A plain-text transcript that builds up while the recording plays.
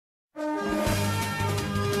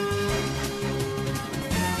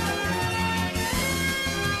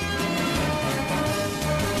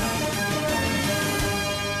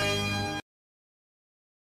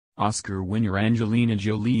Oscar winner Angelina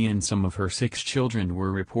Jolie and some of her 6 children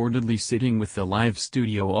were reportedly sitting with the live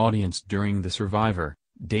studio audience during the Survivor,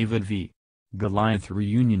 David v. Goliath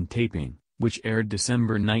reunion taping, which aired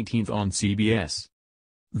December 19 on CBS.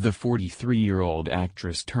 The 43-year-old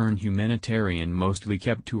actress turned humanitarian mostly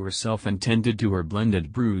kept to herself and tended to her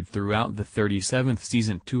blended brood throughout the 37th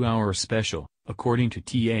season 2-hour special, according to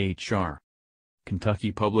THR.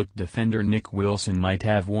 Kentucky public defender Nick Wilson might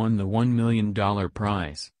have won the $1 million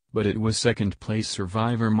prize, but it was second-place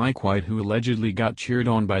survivor Mike White who allegedly got cheered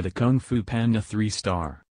on by the Kung Fu Panda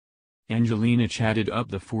 3-star. Angelina chatted up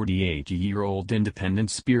the 48-year-old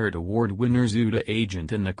Independent Spirit Award winner Zuda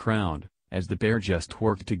agent in the crowd, as the pair just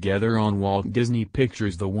worked together on Walt Disney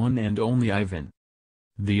Pictures' The One and Only Ivan.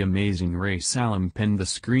 The Amazing Race Salem penned the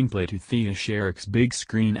screenplay to Thea Sherrick's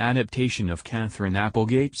big-screen adaptation of Katherine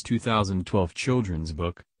Applegate's 2012 children's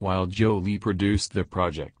book, while Jolie produced the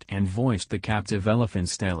project and voiced the captive elephant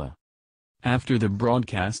Stella. After the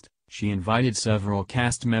broadcast, she invited several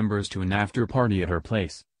cast members to an after-party at her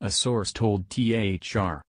place, a source told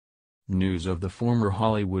THR. News of the former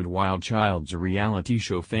Hollywood Wild Child's reality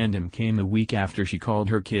show fandom came a week after she called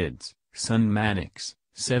her kids, son Maddox,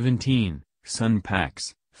 17, son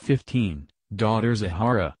Pax, 15, daughter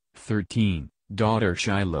Zahara, 13, daughter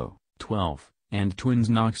Shiloh, 12, and twins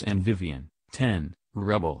Knox and Vivian, 10,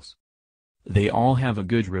 rebels. They all have a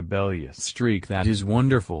good rebellious streak that is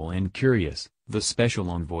wonderful and curious, the special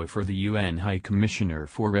envoy for the UN High Commissioner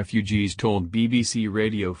for Refugees told BBC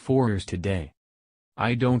Radio 4's Today.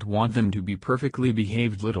 I don't want them to be perfectly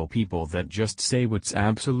behaved little people that just say what's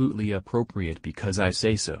absolutely appropriate because I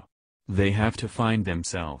say so. They have to find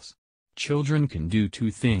themselves. Children can do 2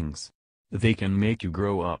 things. They can make you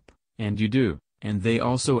grow up, and you do, and they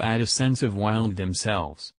also add a sense of wild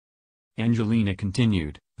themselves. Angelina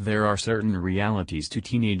continued, there are certain realities to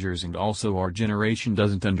teenagers and also our generation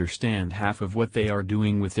doesn't understand half of what they are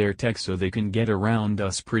doing with their tech so they can get around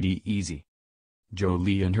us pretty easy.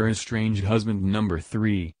 Jolie and her estranged husband number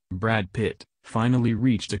 3, Brad Pitt, finally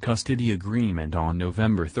reached a custody agreement on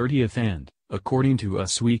November 30 and, according to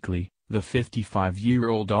Us Weekly, the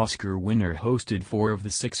 55-year-old Oscar winner hosted 4 of the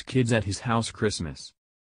 6 kids at his house Christmas.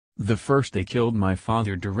 The First They Killed My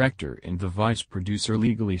Father director and the vice producer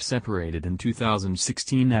legally separated in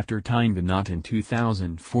 2016 after tying the knot in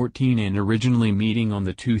 2014 and originally meeting on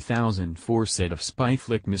the 2004 set of spy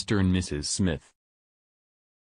flick Mr. and Mrs. Smith.